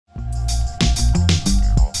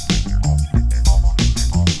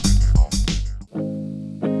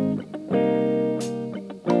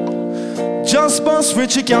It's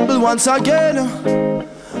Richie Campbell once again.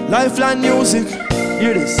 Lifeline music,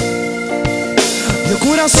 hear this. You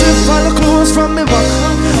coulda stripped all the clothes from me back.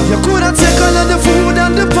 You coulda taken all the food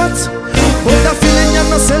and the pot. But that feeling you're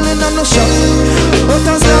not selling on no shop. But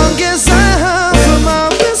as long as I have my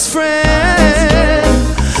best friend,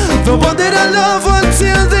 the one that I love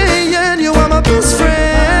until the end, you are my best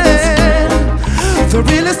friend. The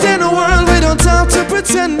realest in the world, we don't have to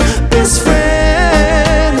pretend. Best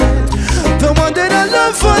friend, the one that I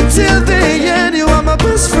love until the end, you are my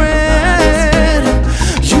best friend.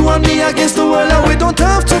 You and me against the world and we don't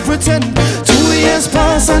have to pretend. 2 years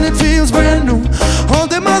pass and it feels brand new. All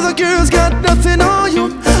them other girls got nothing on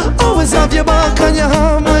you. Always have your back and you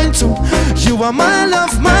have mine too. You are my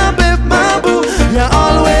love, my babe, my boo. You're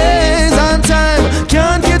always on time,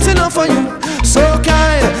 can't get enough of you. So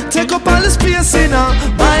kind, take up all the space in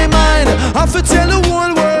my mind. I have to tell the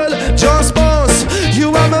whole world, Jussbuss, you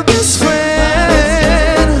are my best friend.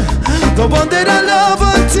 The one that I love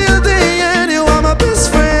until the end, you are my best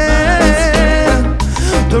friend.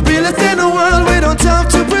 The realest in the world, we don't have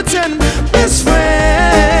to pretend. Best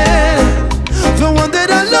friend, the one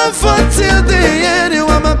that I love until the end, you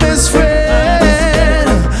are my best friend.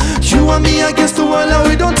 You and me against the world and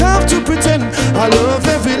we don't have to pretend. I love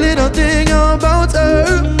every little thing about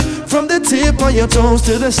her, from the tip of your toes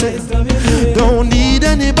to the shape. Don't need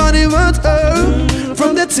anybody but her,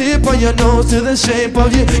 from the tip of your nose to the shape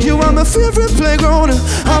of you. You are my favorite playground,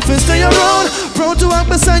 I feel stay around. Proud to walk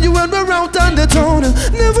beside you when we're out on the town.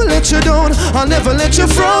 Never let you down, I'll never let you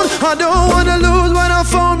frown. I don't wanna lose when I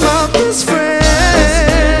found my best friend.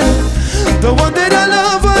 The one that I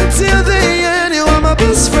love until the end, you are my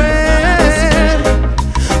best friend.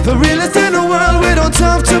 The realest in the world, we don't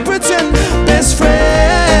have to pretend. Best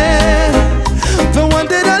friend, the one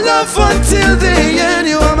that I love until the end,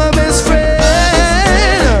 you are my best friend.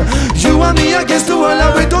 You and me against the world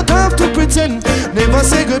and we don't have to pretend. Never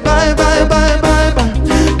say goodbye, bye, bye, bye, bye.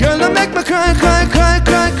 Girl, don't make me cry, cry, cry,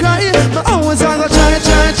 cry, cry. But always I go try,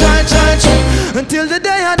 try, try, try, try, until the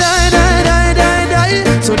day I die, die, die, die,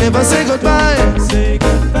 die. So never say goodbye. Say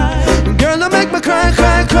goodbye. Girl, don't make me cry,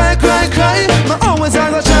 cry, cry, cry, cry. But always I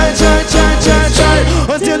go try, try, try, try, try,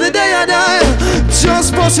 until the day I die.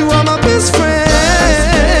 Jussbuss, you are my best friend.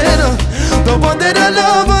 The one that I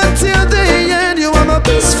love until the end, you are my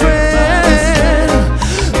best friend.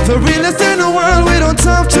 The realest in the world, we don't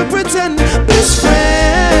have to pretend. Best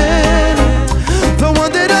friend, the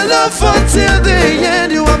one that I love until the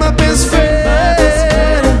end, you are my best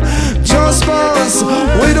friend. Jussbuss,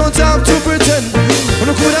 we don't have to pretend.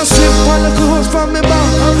 You could have stripped all the clothes from me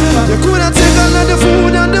back. You could have taken all the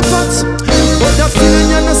food and the pots. But that feeling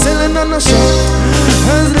you're not selling on the shop.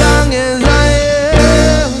 As long as I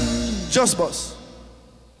am Jussbuss.